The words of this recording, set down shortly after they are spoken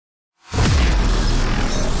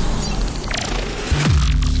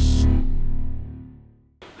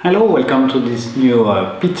Hello, welcome to this new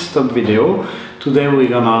pit stop video. Today we're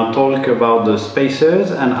gonna talk about the spacers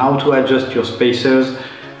and how to adjust your spacers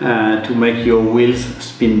to make your wheels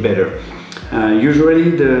spin better. Usually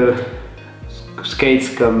the skates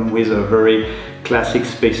come with a very classic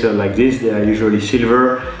spacer like this. They are usually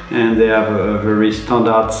silver and they have a very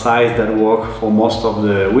standard size that work for most of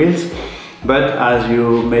the wheels. But as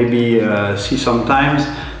you maybe see sometimes,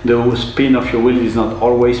 the spin of your wheel is not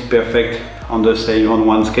always perfect on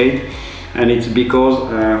one skate, and it's because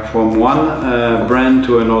from one brand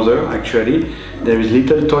to another actually there is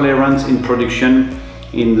little tolerance in production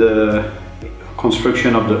in the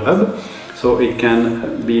construction of the hub, so it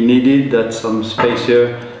can be needed that some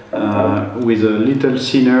spacer with a little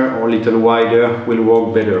thinner or little wider will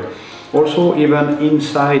work better. Also, even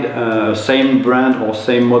inside same brand or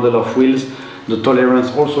same model of wheels, the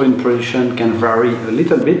tolerance also in production can vary a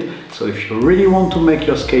little bit. So if you really want to make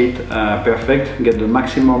your skate perfect, get the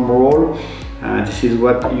maximum roll, this is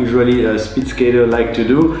what usually a speed skater like to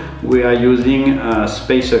do. We are using a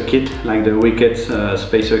spacer kit like the Wicked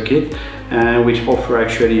spacer kit, which offer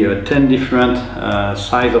actually 10 different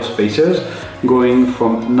size of spacers, going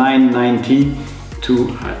from 990 to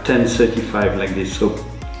 1035 like this. So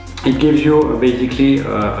it gives you basically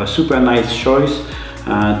a super nice choice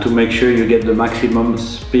to make sure you get the maximum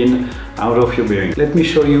spin out of your bearing. Let me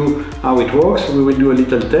show you how it works. We will do a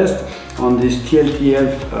little test on these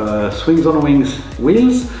TLTF Swings on Wings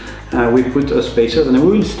wheels. We put a spacer and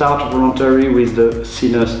we will start voluntarily with the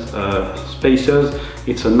thinnest spacers.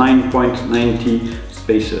 It's a 9.90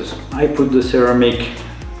 spacers. I put the ceramic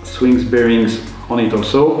swings bearings on it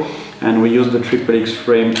also, and we use the XXX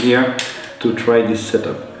frame here to try this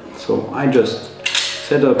setup. So I just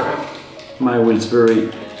set up my wheels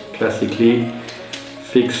very classically,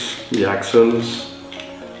 fix the axles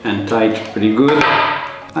and tight pretty good.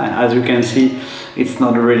 As you can see, it's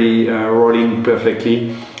not really rolling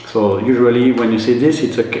perfectly. So usually when you see this,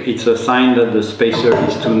 it's a sign that the spacer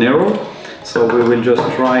is too narrow. So we will just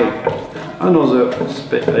try another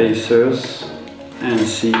spacers and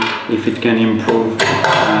see if it can improve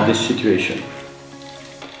this situation.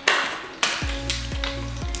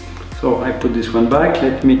 So I put this one back.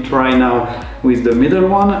 Let me try now with the middle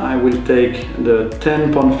one. I will take the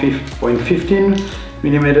 10.15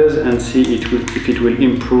 millimeters and see if it will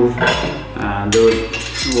improve the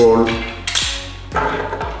roll.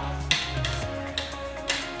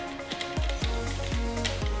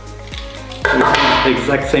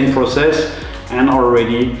 Exact same process, and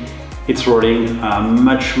already it's rolling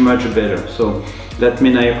much better. So that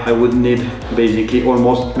means I would need basically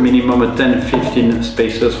almost minimum 10-15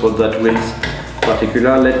 spacers for that wheels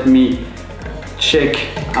particular. Let me check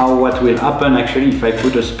what will happen actually if I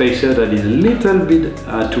put a spacer that is a little bit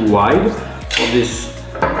too wide for this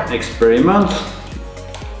experiment.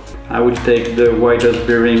 I will take the widest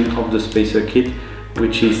bearing of the spacer kit,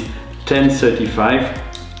 which is 1035,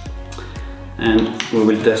 and we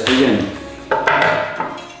will test again.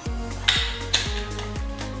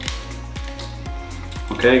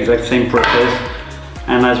 Okay, exact same process,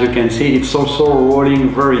 and as you can see, it's also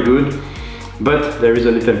rolling very good. But there is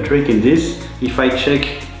a little trick in this. If I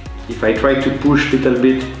try to push a little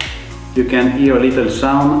bit, you can hear a little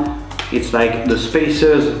sound. It's like the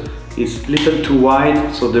spacers is a little too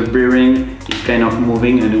wide, so the bearing is kind of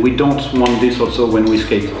moving, and we don't want this also when we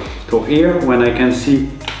skate. So here, when I can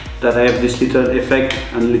see that I have this little effect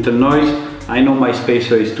and little noise, I know my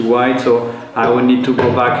spacer is too wide, so I will need to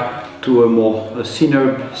go back to a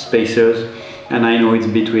thinner spacers, and I know it's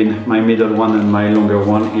between my middle one and my longer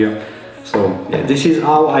one here. So yeah, this is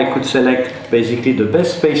how I could select basically the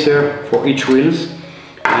best spacer for each wheels,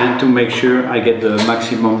 and to make sure I get the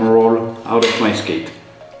maximum roll out of my skate.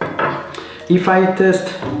 If I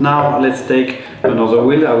test now, let's take another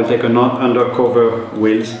wheel. I will take an undercover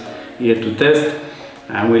wheels here to test,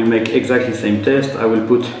 and we'll make exactly the same test. I will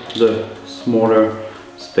put the smaller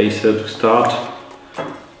spacer to start.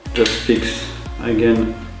 Just fix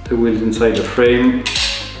again the wheels inside the frame,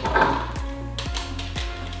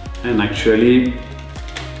 and actually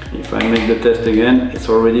if I make the test again, it's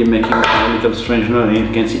already making a little strange noise, and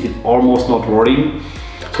you can see it's almost not rolling.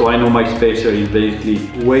 So I know my spacer is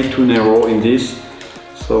basically way too narrow in this.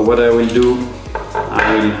 So what I will do,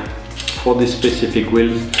 for this specific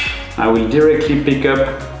wheels, I will directly pick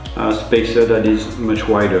up a spacer that is much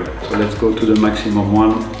wider. So let's go to the maximum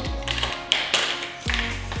one.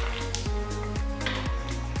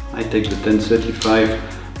 I take the 1035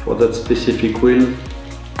 for that specific wheel.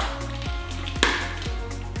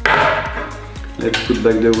 Let's put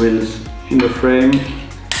back the wheels in the frame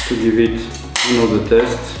to give it another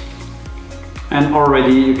test. and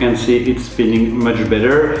already you can see it's spinning much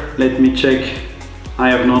better. Let me check. I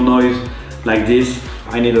have no noise like this.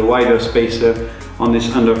 I need a wider spacer on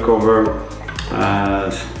this undercover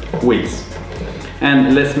wheels.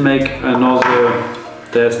 And let's make another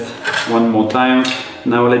test one more time.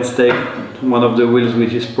 Now let's take one of the wheels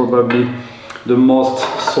which is probably the most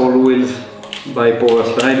sold wheels by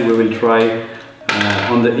Powerslide. We will try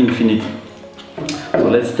on the Infinity. So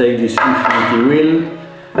let's take this Infinity wheel.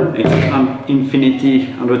 It's an Infinity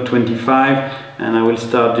 125, and I will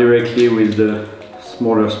start directly with the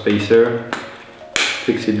smaller spacer.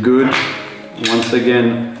 Fix it good. Once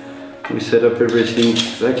again, we set up everything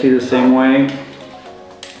exactly the same way.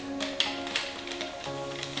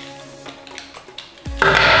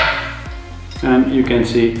 And you can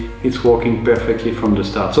see it's working perfectly from the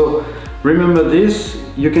start. So remember this,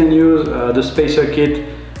 you can use the spacer kit,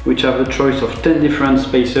 which have a choice of 10 different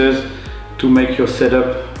spacers to make your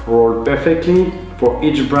setup roll perfectly. For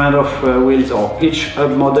each brand of wheels or each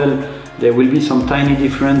hub model, there will be some tiny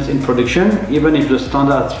difference in production. Even if the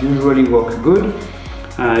standards usually work good,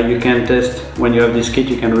 you can test, when you have this kit,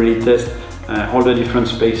 you can really test all the different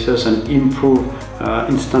spacers and improve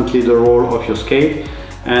instantly the roll of your skate.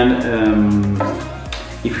 And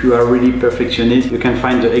if you are really perfectionist, you can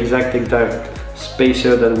find the exact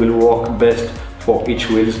spacer that will work best for each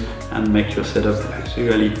wheels and make your setup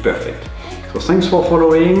really perfect. So thanks for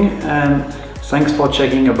following, and thanks for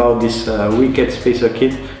checking about this Wicked Spacer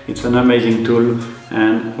Kit. It's an amazing tool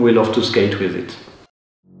and we love to skate with it.